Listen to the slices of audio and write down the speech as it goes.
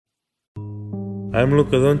I'm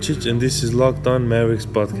Luka Doncic, and this is Locked On Mavericks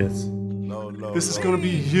podcast. This is gonna be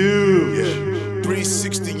huge. Yeah.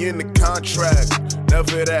 360 in the contract,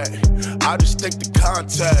 never that. I just take the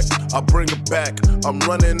contact, I bring it back. I'm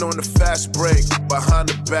running on the fast break, behind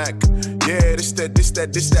the back. Yeah, this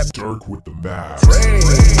that. Dirk with the Mavs.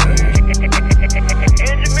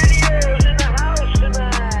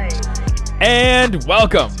 And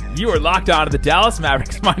welcome. You are locked on to the Dallas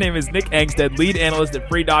Mavericks. My name is Nick Angstead, lead analyst at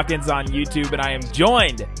Free Dawkins on YouTube, and I am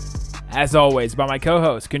joined, as always, by my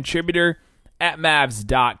co-host, contributor at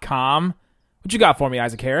Mavs.com. What you got for me,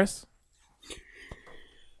 Isaac Harris?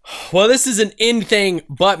 Well, this is an anything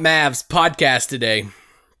but Mavs podcast today,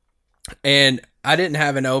 and I didn't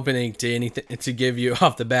have an opening to anything to give you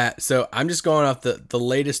off the bat, so I'm just going off the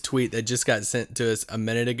latest tweet that just got sent to us a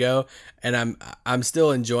minute ago, and I'm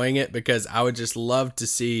still enjoying it because I would just love to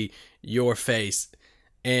see your face.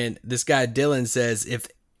 And this guy Dylan says,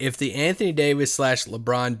 if the Anthony Davis /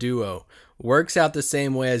 LeBron duo works out the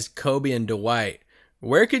same way as Kobe and Dwight,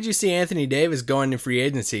 where could you see Anthony Davis going in free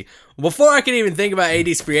agency? Before I could even think about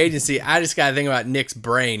AD's free agency, I just got to think about Nick's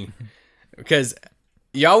brain, because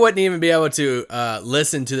y'all wouldn't even be able to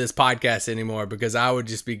listen to this podcast anymore because I would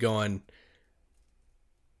just be going,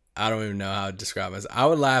 I don't even know how to describe this. I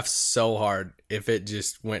would laugh so hard if it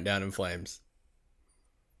just went down in flames.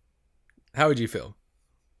 How would you feel?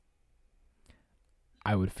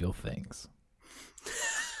 I would feel things.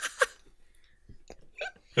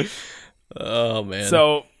 Oh, man.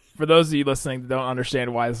 So, for those of you listening that don't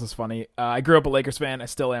understand why this is funny, I grew up a Lakers fan. I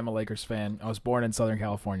still am a Lakers fan. I was born in Southern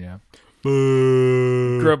California.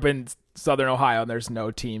 Grew up in Southern Ohio, and there's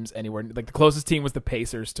no teams anywhere. Like, the closest team was the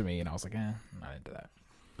Pacers to me, and I was like, I'm not into that.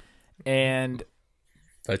 And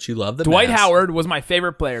But you love the Dwight Mavs. Howard was my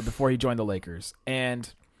favorite player before he joined the Lakers.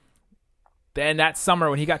 And then that summer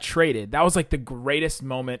when he got traded, that was like the greatest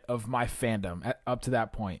moment of my fandom up to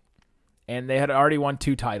that point. And they had already won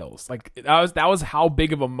 2 titles. Like, that was how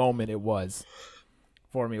big of a moment it was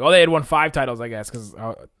for me. Well, they had won 5 titles, I guess, because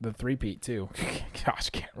the three-peat, too. Gosh,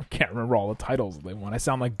 can't remember all the titles they won. I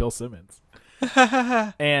sound like Bill Simmons.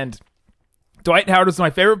 And Dwight Howard was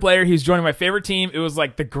my favorite player. He was joining my favorite team. It was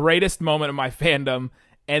like the greatest moment of my fandom.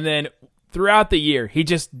 And then throughout the year, he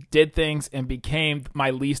just did things and became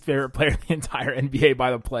my least favorite player in the entire NBA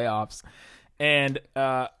by the playoffs. And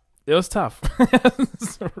it was tough.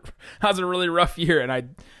 That was a really rough year, and I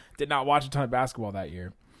did not watch a ton of basketball that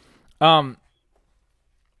year.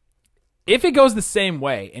 If it goes the same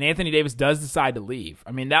way and Anthony Davis does decide to leave,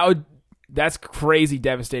 I mean, that's crazy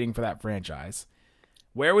devastating for that franchise.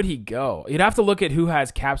 Where would he go? You'd have to look at who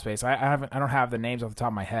has cap space. I don't have the names off the top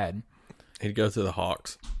of my head. He'd go to the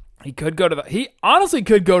Hawks. He honestly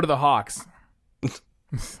could go to the Hawks. I'm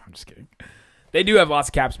just kidding. They do have lots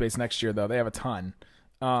of cap space next year, though. They have a ton.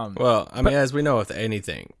 Well, I mean, as we know with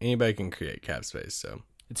anything, anybody can create cap space, so.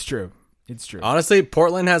 It's true. It's true. Honestly,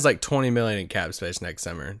 Portland has like $20 million in cap space next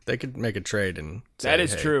summer. They could make a trade and say, that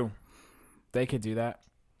is hey, true. They could do that.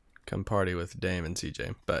 come party with Dame and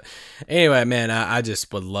CJ. But anyway, man, I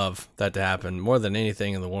just would love that to happen more than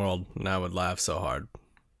anything in the world, and I would laugh so hard.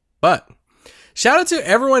 But shout out to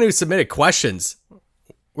everyone who submitted questions.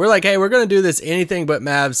 We're like, hey, we're going to do this anything but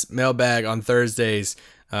Mavs mailbag on Thursdays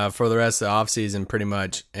for the rest of the offseason pretty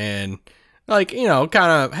much. And like, you know,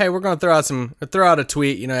 kind of, hey, we're going to throw out a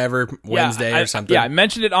tweet, you know, every Wednesday or something. Yeah, I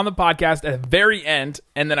mentioned it on the podcast at the very end,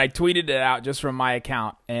 and then I tweeted it out just from my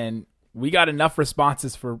account, and we got enough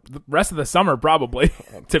responses for the rest of the summer, probably,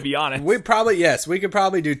 to be honest. We could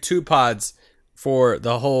probably do 2 pods for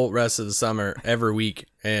the whole rest of the summer every week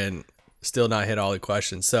and still not hit all the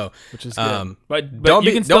questions. So, which is good. But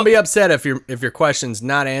don't be upset if your question's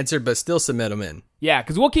not answered, but still submit them in. Yeah,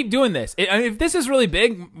 because we'll keep doing this. If this is really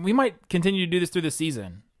big, we might continue to do this through the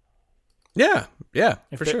season. Yeah,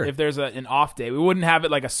 for sure. If there's an off day, we wouldn't have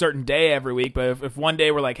it like a certain day every week. But if one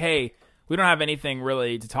day we're like, hey, we don't have anything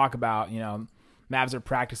really to talk about, you know, Mavs are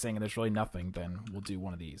practicing and there's really nothing, then we'll do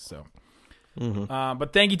one of these. So,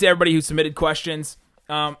 but thank you to everybody who submitted questions.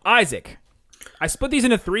 Isaac, I split these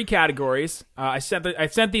into 3 categories. I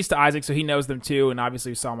sent these to Isaac so he knows them too, and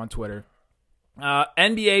obviously you saw them on Twitter.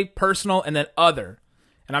 NBA, personal, and then other.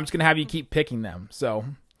 And I'm just gonna have you keep picking them. So,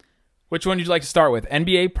 which one would you like to start with?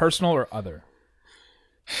 NBA, personal, or other?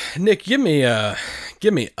 Nick, give me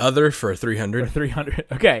other for 300. For 300.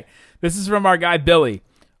 Okay. This is from our guy Billy.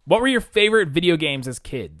 What were your favorite video games as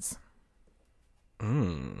kids?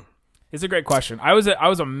 It's a great question. I was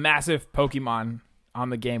a massive Pokemon on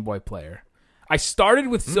the Game Boy player. I started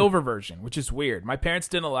with Silver version, which is weird. My parents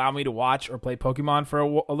didn't allow me to watch or play Pokemon for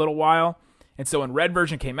a little while, and so when Red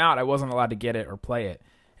version came out, I wasn't allowed to get it or play it.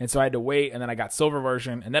 And so I had to wait, and then I got silver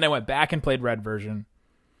version, and then I went back and played red version.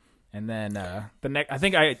 And then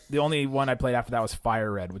the only one I played after that was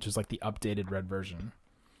Fire Red, which is like the updated red version.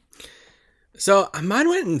 So mine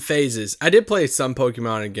went in phases. I did play some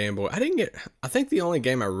Pokemon on a Game Boy. I think the only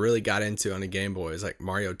game I really got into on a Game Boy is like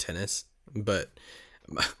Mario Tennis, but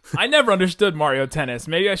I never understood Mario Tennis.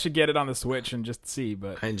 Maybe I should get it on the Switch and just see,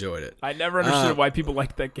 but I enjoyed it. I never understood why people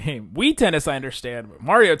liked that game. Wii Tennis I understand, but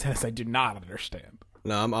Mario Tennis I do not understand.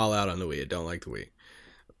 No, I'm all out on the Wii. I don't like the Wii.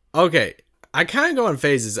 Okay, I kind of go in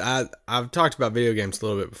phases. I've talked about video games a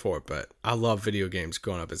little bit before, but I love video games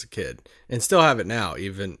growing up as a kid and still have it now,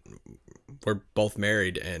 even we're both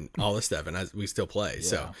married and all this stuff, and we still play.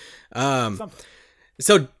 Yeah.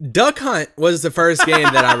 So Duck Hunt was the first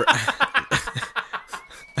game that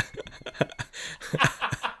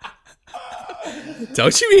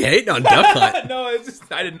Don't you be hating on Duck Hunt? No, it's just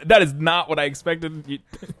that is not what I expected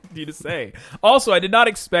you to say. Also, I did not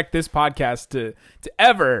expect this podcast to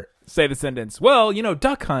ever say the sentence, well,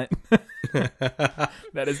 Duck Hunt.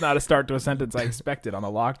 That is not a start to a sentence I expected on the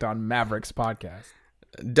Locked On Mavericks podcast.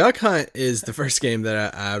 Duck Hunt is the first game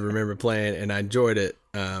that I remember playing, and I enjoyed it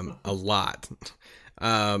a lot.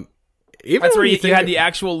 That's where you had the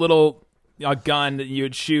actual little gun that you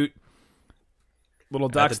would shoot little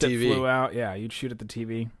ducks that flew out. Yeah, you'd shoot at the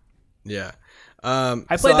TV. Yeah.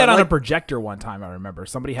 I played that on a projector one time, I remember.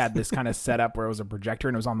 Somebody had this kind of setup where it was a projector,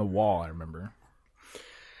 and it was on the wall, I remember.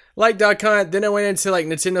 Like Duck Hunt, then I went into like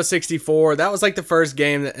Nintendo 64. That was like the first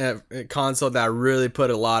game console that I really put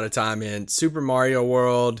a lot of time in. Super Mario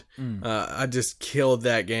World, I just killed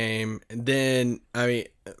that game. And then,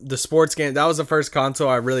 the sports game, that was the first console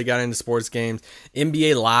I really got into sports games.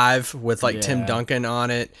 NBA Live with like Tim Duncan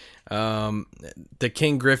on it. The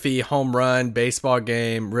King Griffey home run baseball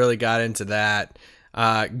game, really got into that.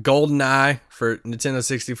 GoldenEye for Nintendo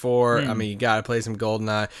 64. You got to play some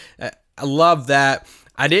GoldenEye. I love that.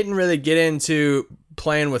 I didn't really get into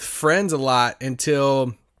playing with friends a lot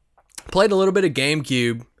until played a little bit of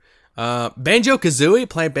GameCube. Banjo-Kazooie,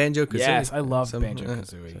 played Banjo-Kazooie. Yes, I love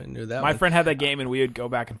Banjo-Kazooie. So I knew that My one. friend had that game, and we would go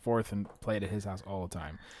back and forth and play it at his house all the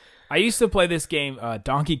time. I used to play this game,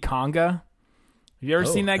 Donkey Konga. Have you ever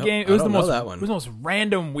seen that game? It was the most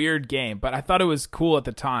random, weird game, but I thought it was cool at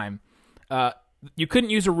the time. You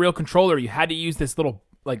couldn't use a real controller. You had to use this little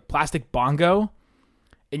like plastic bongo.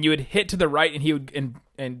 And you would hit to the right, and he would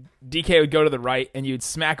and DK would go to the right, and you'd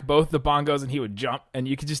smack both the bongos, and he would jump, and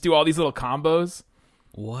you could just do all these little combos.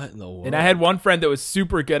 What in the world? And I had one friend that was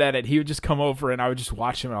super good at it. He would just come over, and I would just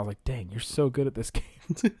watch him, and I was like, "Dang, you're so good at this game."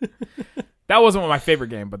 That wasn't my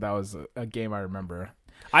favorite game, but that was a game I remember.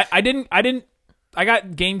 I got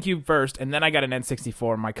GameCube first, and then I got an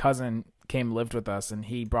N64. My cousin lived with us, and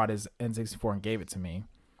he brought his N64 and gave it to me.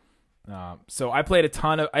 So I played a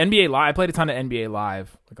ton of NBA Live. I played a ton of NBA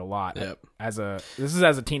Live, like a lot. Yep. This is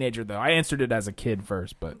as a teenager though. I answered it as a kid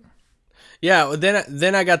first, but yeah. Well,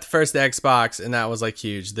 then I got the first Xbox, and that was like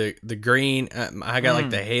huge. The green. I got like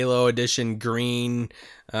the Halo edition green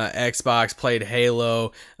Xbox. Played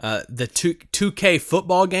Halo. The 2K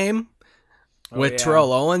football game with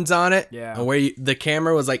Terrell Owens on it. Yeah. Where the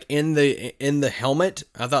camera was like in the helmet.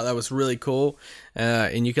 I thought that was really cool.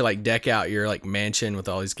 And you could like deck out your like mansion with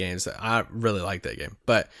all these games. I really like that game.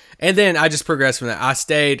 And then I just progressed from that. I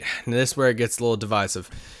stayed, and this is where it gets a little divisive.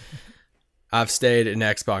 I've stayed an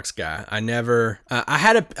Xbox guy. I never. I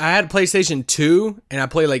had a PlayStation 2, and I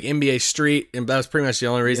played like NBA Street, and that was pretty much the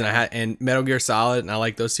only reason I had. And Metal Gear Solid, and I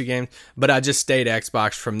like those two games. But I just stayed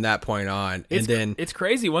Xbox from that point on. It's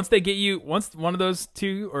crazy once they get you. Once one of those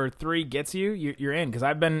 2 or 3 gets you, you're in. Because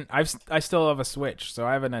I still have a Switch, so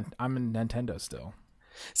I'm a Nintendo still.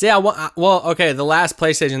 See, the last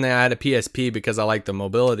PlayStation thing I had a PSP because I like the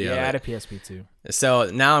mobility of it. Yeah, I had a PSP too.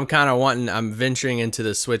 So now I'm venturing into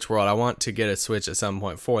the Switch world. I want to get a Switch at some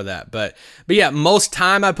point for that. But yeah, most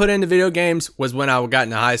time I put into video games was when I got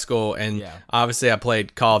into high school. And obviously I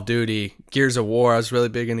played Call of Duty, Gears of War. I was really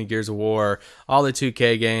big into Gears of War, all the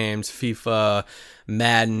 2K games, FIFA,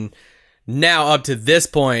 Madden. Now up to this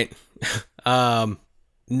point, now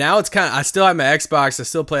it's I still have my Xbox. I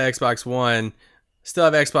still play Xbox One. Still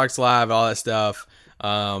have Xbox Live, all that stuff.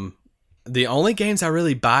 The only games I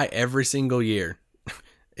really buy every single year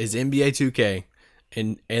is NBA 2K,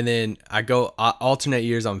 and then I go alternate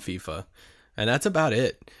years on FIFA, and that's about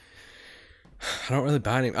it. I don't really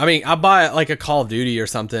buy any. I buy like a Call of Duty or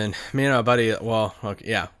something. Me and my buddy,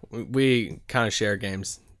 we kind of share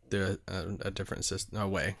games through a different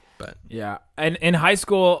system, way. But yeah, and in high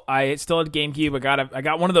school, I still had GameCube. I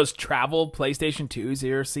got one of those travel PlayStation 2s.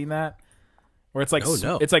 You ever seen that? Where it's like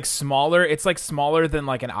it's like smaller. It's like smaller than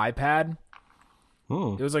like an iPad.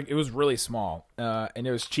 It was really small, and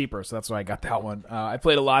it was cheaper, so that's why I got that one. I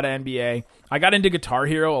played a lot of NBA. I got into Guitar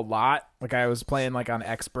Hero a lot. Like I was playing like on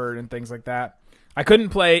Expert and things like that. I couldn't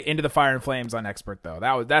play Into the Fire and Flames on Expert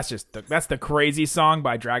though. That's the crazy song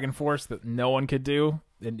by Dragon Force that no one could do.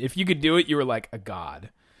 And if you could do it, you were like a god.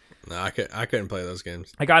 No, I couldn't play those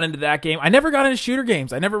games. I got into that game. I never got into shooter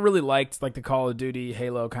games. I never really liked like the Call of Duty,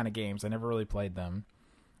 Halo kind of games. I never really played them.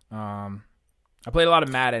 I played a lot of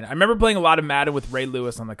Madden. I remember playing a lot of Madden with Ray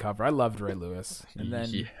Lewis on the cover. I loved Ray Lewis. And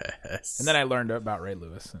then I learned about Ray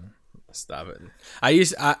Lewis. And stop it.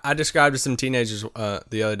 I described to some teenagers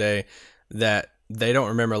the other day that they don't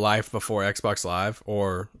remember life before Xbox Live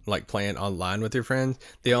or like playing online with your friends.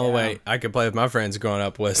 The only way I could play with my friends growing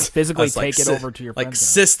up was physically us, take it over to your friends. Like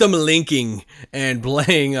system linking and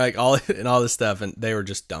playing like all this stuff, and they were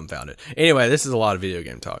just dumbfounded. Anyway, this is a lot of video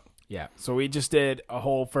game talk. Yeah, so we just did a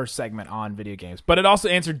whole first segment on video games. But it also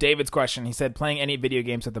answered David's question. He said playing any video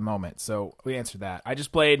games at the moment. So we answered that. I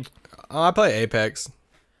just played... I play Apex.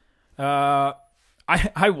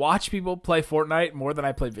 I watch people play Fortnite more than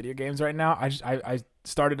I play video games right now. I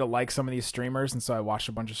started to like some of these streamers, and so I watched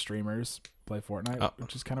a bunch of streamers play Fortnite,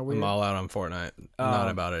 which is kind of weird. I'm all out on Fortnite. Not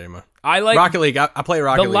about it anymore. I like Rocket League. I play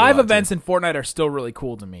Rocket League. The live events in Fortnite are still really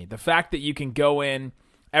cool to me. The fact that you can go in...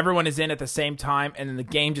 Everyone is in at the same time, and then the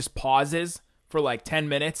game just pauses for like 10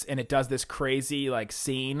 minutes, and it does this crazy like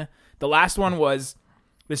scene. The last one was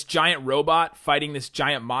this giant robot fighting this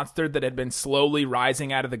giant monster that had been slowly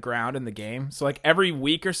rising out of the ground in the game. So like every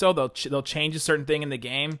week or so, they'll change a certain thing in the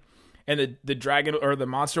game, and the dragon or the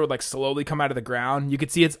monster would like slowly come out of the ground. You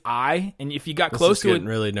could see its eye, and if you got close to it,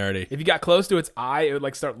 really nerdy. If you got close to its eye, it would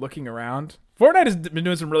like start looking around. Fortnite has been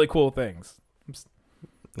doing some really cool things.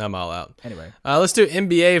 I'm all out. Anyway. Let's do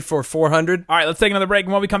NBA for 400. All right, let's take another break.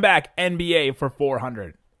 And when we come back, NBA for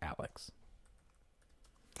 400. Alex.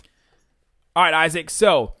 All right, Isaac.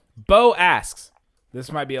 So, Bo asks,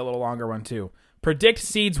 this might be a little longer one too. Predict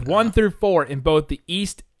seeds 1 through 4 in both the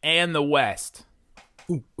East and the West.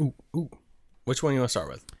 Ooh. Which one you want to start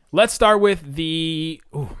with? Let's start with the...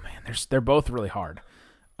 Oh, man, they're both really hard.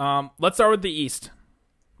 Let's start with the East.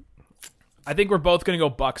 I think we're both going to go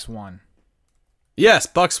Bucks 1. Yes,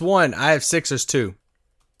 Bucks 1. I have Sixers 2.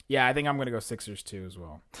 Yeah, I think I'm going to go Sixers 2 as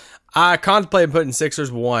well. I contemplate putting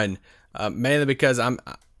Sixers 1, mainly because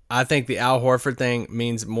I think the Al Horford thing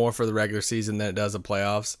means more for the regular season than it does the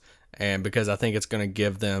playoffs, and because I think it's going to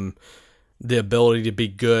give them the ability to be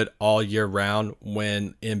good all year round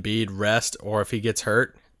when Embiid rests or if he gets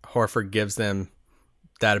hurt. Horford gives them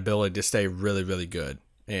that ability to stay really, really good.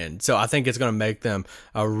 And so I think it's going to make them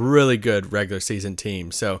a really good regular season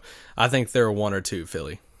team. So I think they're a 1 or 2,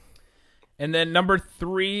 Philly. And then number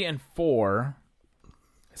 3 and 4.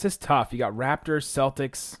 This is tough. You got Raptors,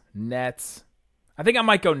 Celtics, Nets. I think I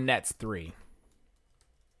might go Nets 3.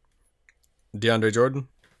 DeAndre Jordan?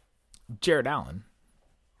 Jared Allen.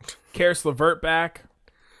 Karis LeVert back.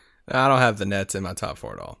 I don't have the Nets in my top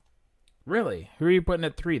 4 at all. Really? Who are you putting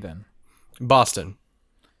at 3 then? Boston.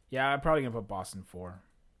 Yeah, I'm probably going to put Boston 4.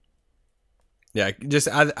 Yeah,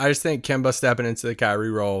 I just think Kemba stepping into the Kyrie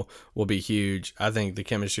role will be huge. I think the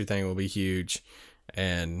chemistry thing will be huge,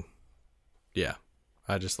 and yeah,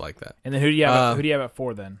 I just like that. And then who do you have? Who do you have at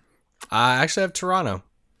 4 then? I actually have Toronto.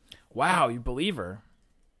 Wow, you believer.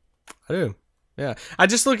 I do. Yeah, I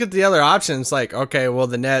just look at the other options. Like, okay, well,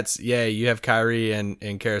 the Nets. Yeah, you have Kyrie and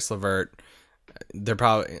Karis LeVert. They're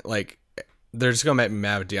probably like they're just gonna make me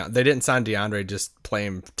mad with DeAndre. They didn't sign DeAndre just play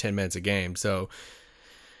him 10 minutes a game, so.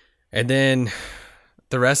 And then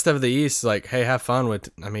the rest of the East, like, hey, have fun with,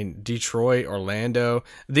 Detroit, Orlando.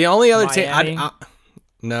 The only other team,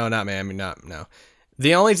 no, not Miami, no.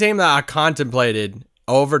 The only team that I contemplated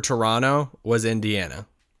over Toronto was Indiana.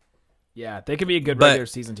 Yeah, they could be a good regular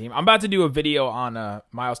season team. I'm about to do a video on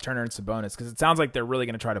Miles Turner and Sabonis because it sounds like they're really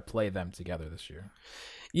going to try to play them together this year.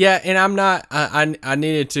 Yeah, and I'm not. I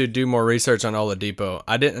needed to do more research on Oladipo.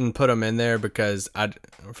 I didn't put him in there because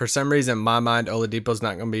for some reason, in my mind, Oladipo's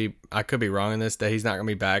not going to be. I could be wrong in this that he's not going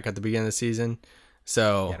to be back at the beginning of the season.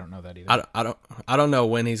 So yeah, I don't know that either. I don't know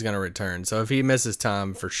when he's going to return. So if he misses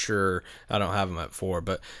time, for sure, I don't have him at 4.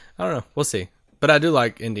 But I don't know. We'll see. But I do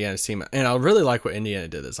like Indiana's team, and I really like what Indiana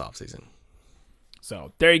did this offseason.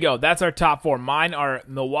 So there you go. That's our top 4. Mine are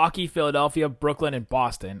Milwaukee, Philadelphia, Brooklyn, and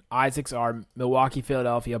Boston. Isaac's are Milwaukee,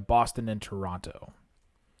 Philadelphia, Boston, and Toronto.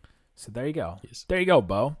 So there you go. Yes. There you go,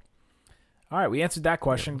 Bo. All right, we answered that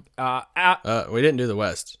question. We didn't do the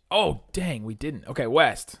West. Oh, dang, we didn't. Okay,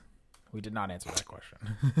 West. We did not answer that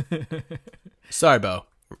question. Sorry, Bo.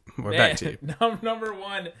 We're back to you.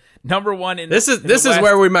 Number one in this the is West.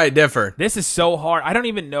 Where we might differ. This is so hard. I don't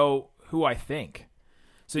even know who I think.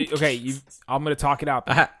 So okay, I'm going to talk it out.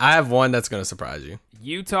 I have one that's going to surprise you.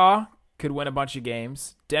 Utah could win a bunch of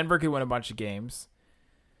games. Denver could win a bunch of games.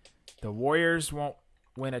 The Warriors won't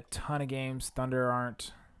win a ton of games. Thunder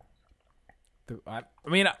aren't. I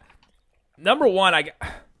mean, number one, I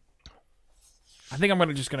think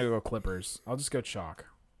I'm just gonna go Clippers. I'll just go chalk.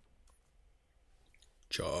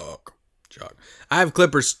 Chalk. I have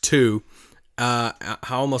Clippers 2. I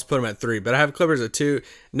almost put them at 3, but I have Clippers at 2.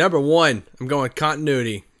 Number 1, I'm going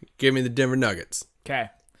continuity. Give me the Denver Nuggets. Okay,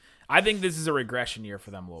 I think this is a regression year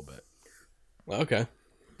for them a little bit. Okay.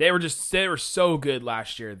 They were so good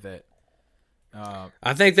last year that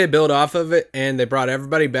I think they build off of it, and they brought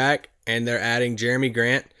everybody back, and they're adding Jeremy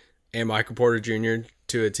Grant and Michael Porter Jr.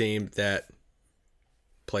 to a team that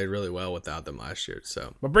played really well without them last year.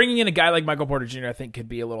 So, but bringing in a guy like Michael Porter Jr. I think could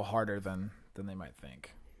be a little harder than they might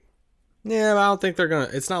think. Yeah, but I don't think they're gonna.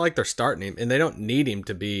 It's not like they're starting him, and they don't need him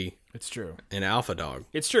to be. It's true. An alpha dog.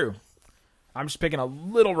 It's true. I'm just picking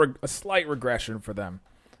a slight regression for them.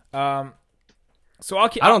 So I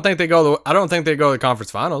don't think they go. I don't think they go to the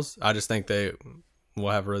conference finals. I just think they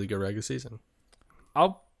will have a really good regular season.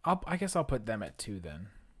 I guess I'll put them at 2 then.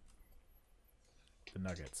 The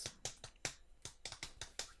Nuggets.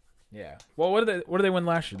 Yeah. Well, what did they win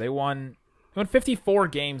last year? They won 54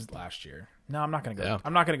 games last year. No, I'm not gonna go. Yeah.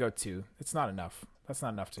 I'm not gonna go 2. It's not enough. That's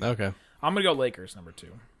not enough to me. Okay. I'm gonna go Lakers number 2.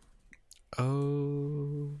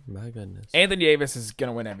 Oh my goodness. Anthony Davis is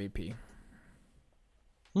gonna win MVP.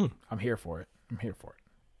 I'm here for it.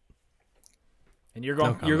 And you're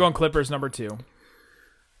going Clippers number 2.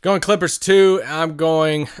 Going Clippers 2. I'm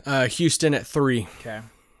going Houston at 3. Okay.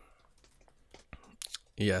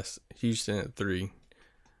 Yes, Houston at 3.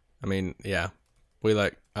 I mean, yeah,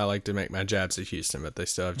 I like to make my jabs at Houston, but they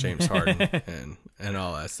still have James Harden and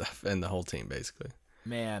all that stuff, and the whole team basically.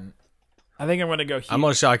 Man, I think I'm gonna go. I'm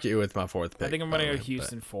gonna shock you with my 4th pick. I think I'm gonna go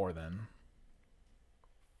Houston 4 then.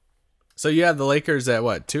 So you have the Lakers at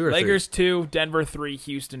what, 2 or 3? Lakers 2, Denver 3,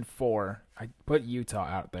 Houston 4. I put Utah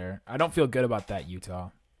out there. I don't feel good about that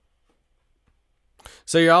Utah.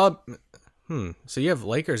 So you're all. So you have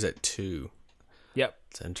Lakers at 2. Yep.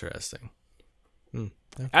 It's interesting.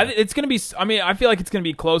 Okay. It's gonna be. I mean, I feel like it's gonna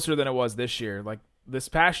be closer than it was this year. Like this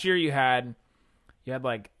past year, you had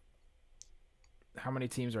like how many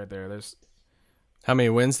teams right there? There's how many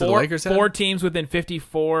wins did the Lakers have? 4 teams within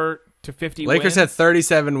 54 to 50. Lakers had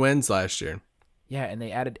 37 wins last year. Yeah, and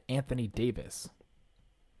they added Anthony Davis.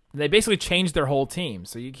 They basically changed their whole team,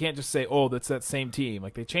 so you can't just say, "Oh, that's that same team."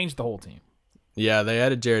 Like they changed the whole team. Yeah, they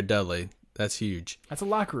added Jared Dudley. That's huge. That's a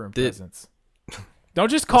locker room presence. Don't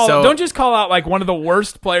just call out like one of the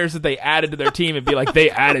worst players that they added to their team and be like they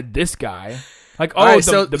added this guy. Like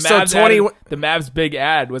the Mavs big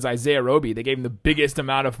ad was Isaiah Roby. They gave him the biggest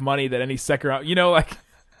amount of money that any second round. You know, like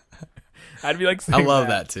I'd be like, I love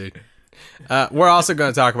that too. We're also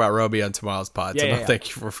going to talk about Roby on tomorrow's pod, so don't thank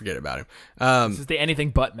you for forgetting about him. This is the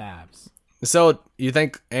anything but Mavs. So you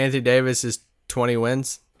think Anthony Davis is 20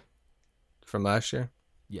 wins from last year?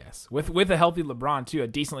 Yes, with a healthy LeBron too, a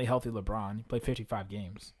decently healthy LeBron. He played 55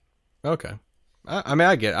 games. Okay, I mean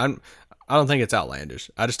I get it. I don't think it's outlandish.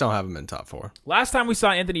 I just don't have him in top 4. Last time we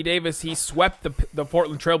saw Anthony Davis, he swept the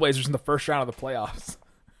Portland Trailblazers in the first round of the playoffs.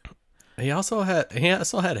 He also had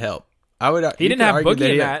help. He didn't have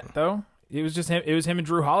Boogie in that though. It was just him. It was him and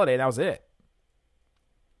Drew Holiday. That was it.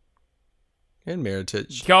 And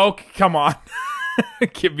Mirotic. Oh, come on,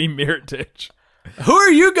 give me Mirotic. Who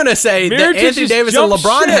are you going to say that Anthony Davis and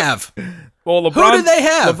LeBron have? Well, LeBron, who do they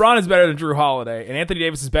have? LeBron is better than Drew Holiday, and Anthony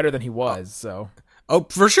Davis is better than he was. So,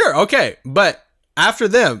 for sure. Okay, but after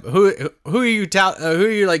them, who are you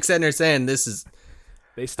like sitting there saying this is?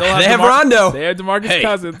 They still have. They have Rondo. They have DeMarcus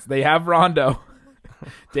Cousins. They have Rondo.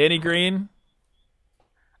 Danny Green.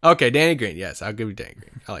 Okay, Danny Green. Yes, I'll give you Danny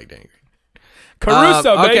Green. I like Danny Green.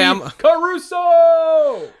 Caruso, baby.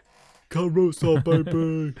 Caruso,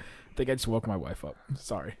 baby. I think I just woke my wife up.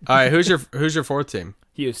 Sorry. All right, who's your 4th team?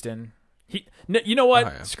 Houston. You know what? Oh,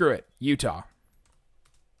 yeah. Screw it. Utah.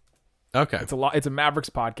 Okay. It's a Mavericks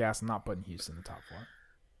podcast. I'm not putting Houston in the top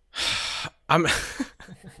 4.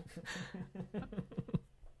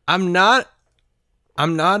 I'm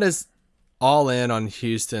not as all in on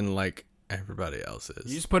Houston like everybody else is.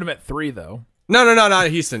 You just put him at 3 though. No, not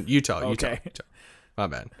Houston. Utah. Okay. Utah. My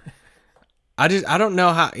bad. I don't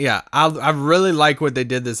know how. Yeah, I really like what they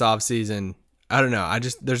did this offseason. I don't know.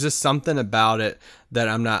 There's just something about it that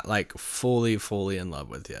I'm not like fully in love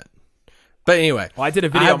with yet. But anyway, well, I did a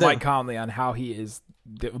video of Mike Conley on how he is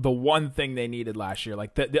the one thing they needed last year.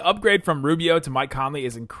 Like the upgrade from Rubio to Mike Conley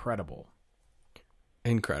is incredible.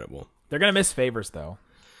 Incredible. They're gonna miss Favors though.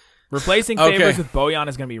 Replacing Favors with Bojan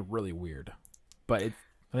is gonna be really weird. But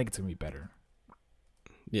I think it's gonna be better.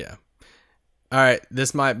 Yeah. All right,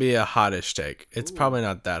 this might be a hottish take. It's probably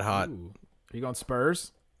not that hot. Ooh. Are you going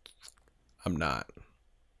Spurs? I'm not.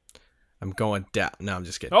 I'm going down. No, I'm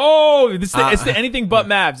just kidding. Oh, it's the anything but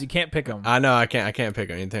Mavs. You can't pick them. I know. I can't pick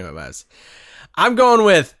anything about Mavs. I'm going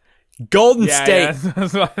with Golden State.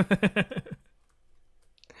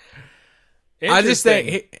 I just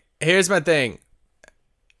think here's my thing.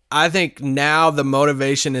 I think now the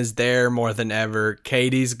motivation is there more than ever.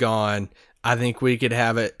 Katie's gone. I think we could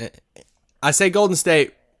have it. I say Golden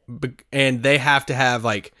State, and they have to have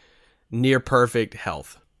like near perfect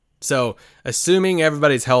health. So assuming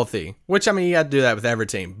everybody's healthy, which I mean you got to do that with every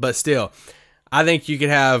team, but still, I think you could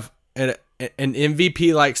have an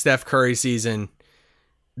MVP like Steph Curry season.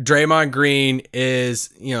 Draymond Green is,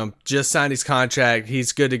 just signed his contract.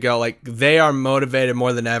 He's good to go. Like they are motivated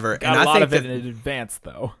more than ever. Got a lot of it in advance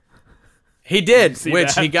though. He did,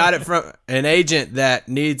 which he got it from an agent that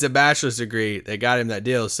needs a bachelor's degree. They got him that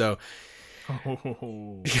deal. So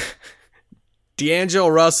D'Angelo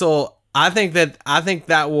Russell, I think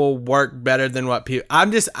that will work better than what people.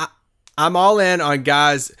 I'm all in on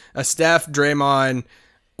guys. A Steph, Draymond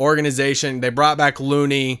organization. They brought back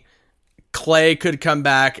Looney. Clay could come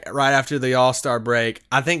back right after the All-Star break.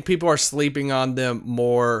 I think people are sleeping on them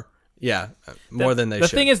more. Yeah, more than they should.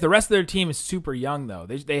 The thing is, the rest of their team is super young, though.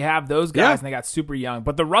 They have those guys, and they got super young.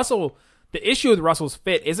 But the issue with Russell's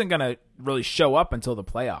fit isn't going to really show up until the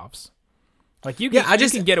playoffs. Like you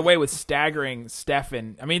can get away with staggering Steph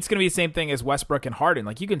and I mean it's going to be the same thing as Westbrook and Harden.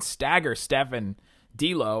 Like you can stagger Steph and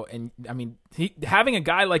D'Lo, and I mean having a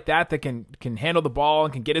guy like that can handle the ball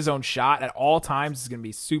and can get his own shot at all times is going to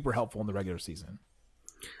be super helpful in the regular season.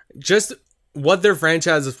 Just what their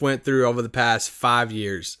franchises went through over the past 5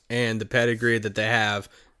 years and the pedigree that they have,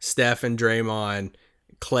 Steph and Draymond,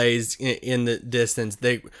 Clay's in the distance.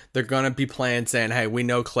 They're going to be playing saying, hey, we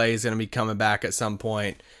know Clay's going to be coming back at some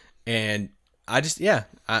point. And I'm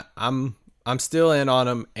still in on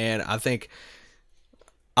them. And I think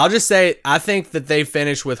that they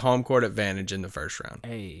finish with home court advantage in the first round.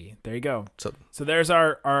 Hey, there you go. So there's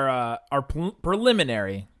our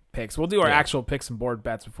preliminary picks. We'll do our actual picks and board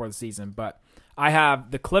bets before the season, but I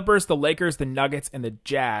have the Clippers, the Lakers, the Nuggets, and the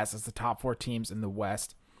Jazz as the top 4 teams in the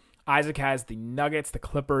West. Isaac has the Nuggets, the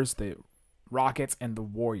Clippers, the Rockets, and the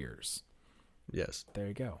Warriors. Yes. There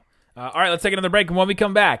you go. All right, let's take another break, and when we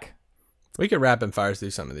come back, we could rapid fire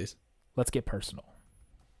through some of these. Let's get personal.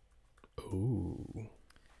 Ooh.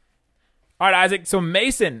 All right, Isaac. So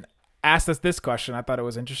Mason asked us this question. I thought it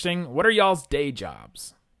was interesting. What are y'all's day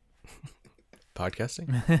jobs? Podcasting?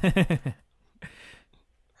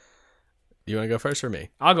 You want to go first or me?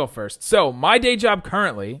 I'll go first. So my day job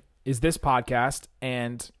currently is this podcast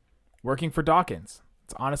and working for Dawkins.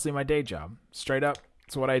 It's honestly my day job. Straight up,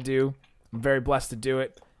 it's what I do. I'm very blessed to do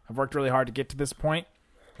it. I've worked really hard to get to this point,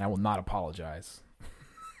 and I will not apologize.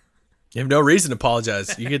 You have no reason to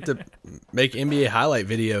apologize. You get to make NBA highlight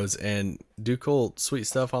videos and do cool, sweet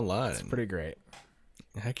stuff online. It's pretty great.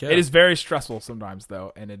 Heck yeah. It is very stressful sometimes,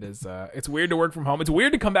 though, and it is. It's weird to work from home. It's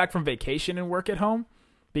weird to come back from vacation and work at home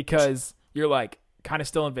because you're like kind of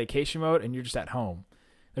still in vacation mode and you're just at home.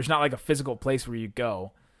 There's not like a physical place where you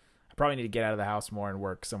go. I probably need to get out of the house more and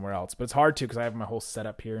work somewhere else, but it's hard to because I have my whole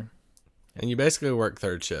setup here. And you basically work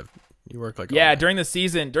third shift. You work like during the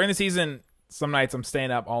season. Some nights I'm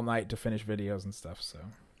staying up all night to finish videos and stuff. So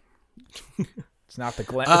it's not the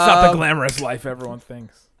glamorous life everyone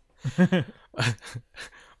thinks.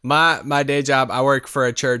 My day job, I work for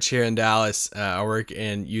a church here in Dallas. I work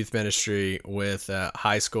in youth ministry with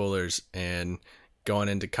high schoolers and going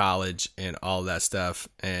into college and all that stuff.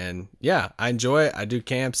 And yeah, I enjoy it. I do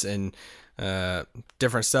camps and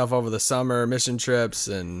different stuff over the summer, mission trips,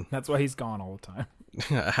 and that's why he's gone all the time.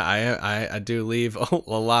 I do leave a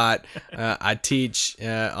lot. I teach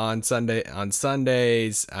on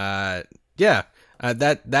Sundays. That's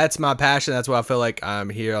my passion. That's what I feel like I'm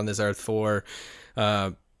here on this earth for.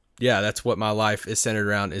 That's what my life is centered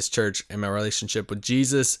around, is church and my relationship with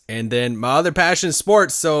Jesus. And then my other passion is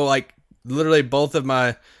sports. So like literally both of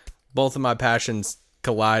my passions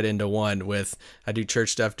collide into one. With I do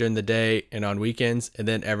church stuff during the day and on weekends, and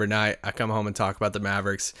then every night I come home and talk about the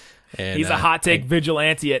Mavericks. And he's a hot take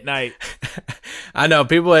vigilante at night. I know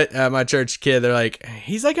people at my church kid, they're like,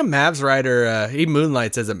 he's like a Mavs writer. He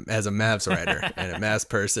moonlights as a Mavs writer and a Mavs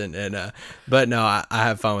person. And but no, I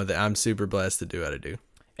have fun with it. I'm super blessed to do what I do.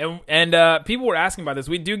 And people were asking about this.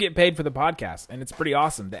 We do get paid for the podcast, and it's pretty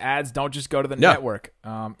awesome. The ads don't just go to the network.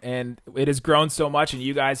 And it has grown so much, and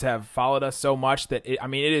you guys have followed us so much that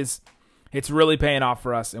it's really paying off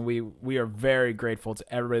for us. And we are very grateful to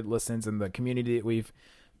everybody that listens and the community that we've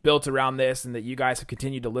built around this, and that you guys have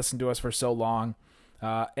continued to listen to us for so long.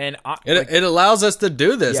 It allows us to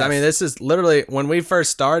do this. Yes. I mean, this is literally when we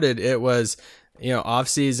first started. It was off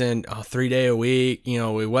season, 3 day a week.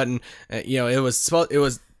 We wasn't. It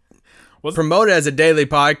was promoted as a daily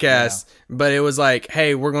podcast, but it was like,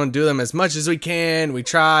 hey, we're going to do them as much as we can. We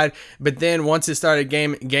tried, but then once it started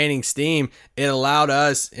gaining steam, it allowed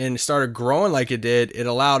us and started growing like it did. It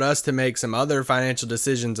allowed us to make some other financial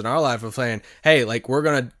decisions in our life of saying, hey, like we're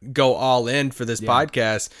going to go all in for this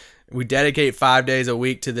podcast. We dedicate 5 days a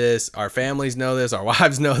week to this. Our families know this. Our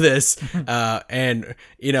wives know this. And,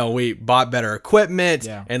 we bought better equipment.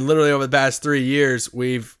 Yeah. And literally over the past 3 years,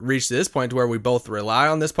 we've reached this point to where we both rely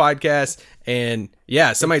on this podcast. And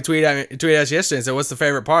somebody tweeted us yesterday and said, what's the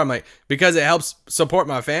favorite part? I'm like, because it helps support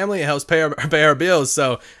my family. It helps pay our bills.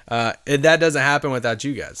 So that doesn't happen without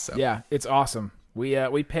you guys. So Yeah, it's awesome.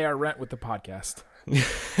 We pay our rent with the podcast. yeah,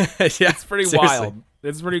 It's pretty seriously. wild.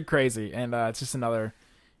 It's pretty crazy. And it's just another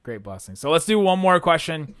great blessing. So let's do one more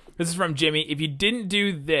question. This is from Jimmy. If you didn't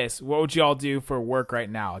do this, what would you all do for work right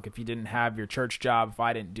now? Like if you didn't have your church job, if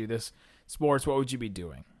I didn't do this sports, what would you be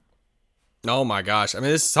doing? Oh my gosh. I mean,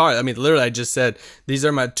 this is hard. I mean, literally, I just said these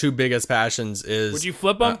are my two biggest passions. Would you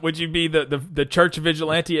flip them? Would you be the church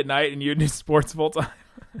vigilante at night and you'd do sports full time?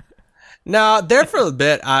 No, there for a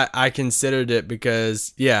bit, I considered it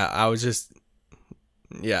because, I was just,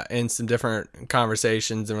 in some different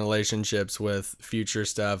conversations and relationships with future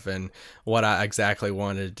stuff and what I exactly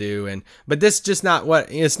wanted to do. But this is just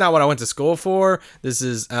it's not what I went to school for. This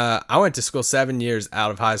is, I went to school 7 years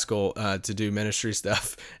out of high school to do ministry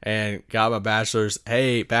stuff and got my bachelor's.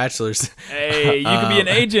 Hey, bachelor's. Hey, you could be an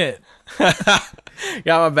agent. Got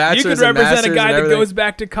my bachelor's. You could and represent a master's guy and that everything. goes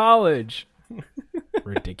back to college.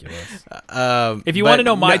 Ridiculous. If you want to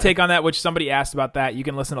know my take on that, which somebody asked about that, you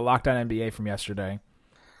can listen to Lockdown NBA from yesterday.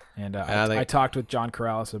 And I talked with John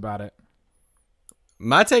Corrales about it.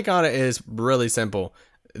 My take on it is really simple.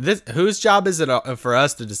 Whose job is it for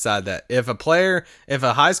us to decide that? If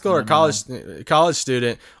a high school or college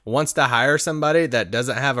student wants to hire somebody that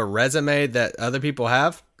doesn't have a resume that other people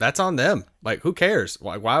have, that's on them. Like, who cares?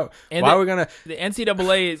 Why are we gonna? The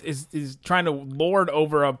NCAA is trying to lord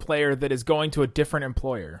over a player that is going to a different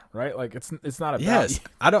employer, right? Like it's not about Yes, you.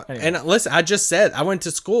 I don't. Anyway. And listen, I just said I went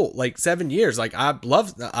to school like 7 years. Like I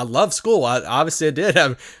love school. I obviously did.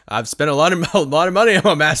 I've spent a lot of money on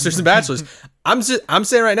my master's and bachelor's. I'm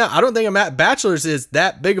saying right now, I don't think a bachelor's is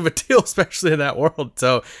that big of a deal, especially in that world.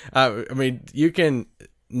 So I mean, you can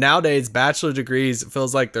nowadays bachelor degrees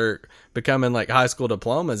feels like they're becoming like high school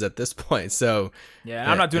diplomas at this point. So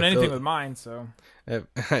I'm not doing anything with mine. So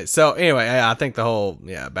anyway, I think the whole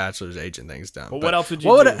bachelor's agent thing's done. Well, what else would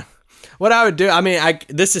you do? What I would do, I mean, I'm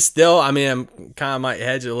kind of might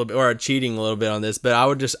hedge a little bit or cheating a little bit on this, but I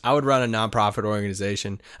would run a nonprofit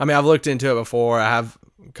organization. I mean, I've looked into it before. I have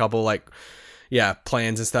a couple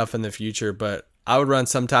plans and stuff in the future, but I would run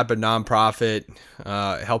some type of nonprofit,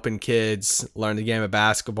 helping kids learn the game of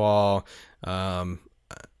basketball.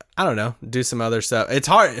 I don't know, do some other stuff. It's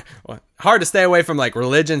hard to stay away from like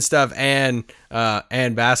religion stuff and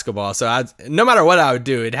basketball. So no matter what I would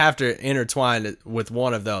do, it'd have to intertwine with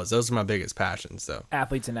one of those. Those are my biggest passions. So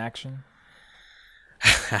Athletes in Action.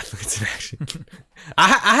 Athletes in Action.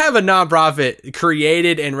 I have a nonprofit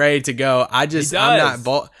created and ready to go.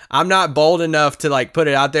 I'm not bold enough to like put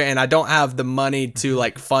it out there, and I don't have the money to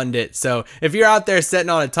like fund it. So if you're out there sitting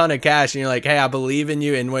on a ton of cash and you're like, hey, I believe in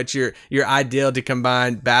you, and what's your ideal to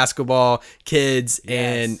combine basketball, kids,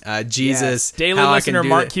 and Jesus. Yes. Daily listener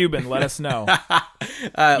Mark Cuban, let us know.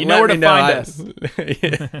 You know where to find us.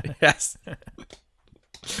 Yes.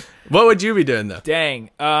 What would you be doing though? Dang.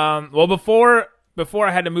 Well, before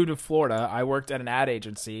I had to move to Florida, I worked at an ad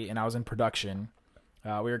agency and I was in production.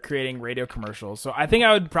 We were creating radio commercials. So I think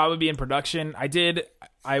I would probably be in production.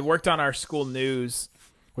 I worked on our school news,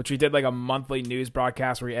 which we did like a monthly news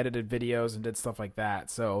broadcast where we edited videos and did stuff like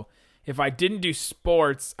that. So if I didn't do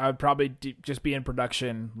sports, I would probably just be in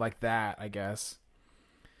production like that, I guess.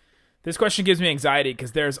 This question gives me anxiety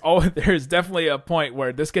because there's definitely a point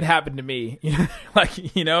where this could happen to me,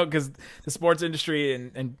 because the sports industry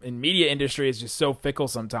and media industry is just so fickle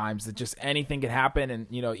sometimes that just anything could happen. And,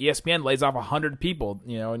 ESPN lays off 100 people,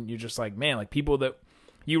 and you're just like, man, like people that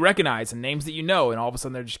you recognize and names that and all of a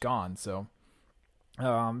sudden they're just gone. So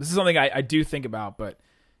this is something I do think about. But,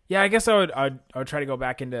 yeah, I guess I would try to go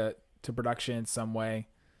back into production in some way.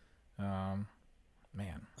 Man.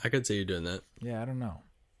 I could see you doing that. Yeah, I don't know.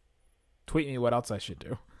 Tweet me what else I should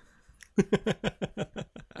do.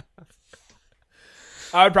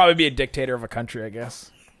 I would probably be a dictator of a country, I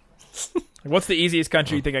guess. What's the easiest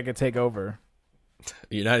country you think I could take over?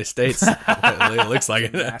 United States. It looks like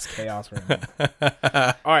it. Mass chaos right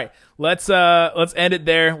now. All right, let's end it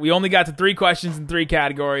there. We only got to 3 questions in 3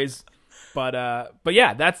 categories, but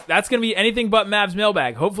yeah, that's gonna be anything but Mavs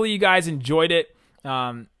mailbag. Hopefully you guys enjoyed it.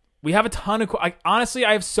 We have a ton of honestly,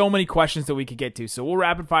 I have so many questions that we could get to, so we'll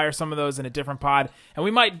rapid fire some of those in a different pod, and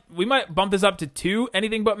we might bump this up to 2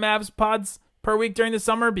 anything but Mavs pods per week during the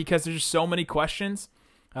summer because there's just so many questions,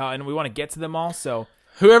 and we want to get to them all. So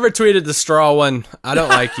whoever tweeted the straw one, I don't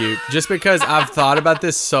like you. Just because I've thought about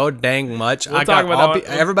this so dang much. We'll talk about that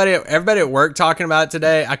one. Everybody at work talking about it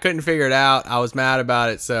today. I couldn't figure it out. I was mad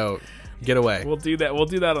about it, so get away. We'll do that. We'll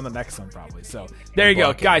do that on the next one probably. So there you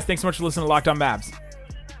go, guys. Thanks so much for listening to Locked On Mavs.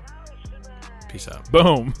 Peace out.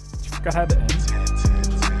 Boom. You forgot how to end.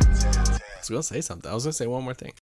 I was going to say something. I was going to say one more thing.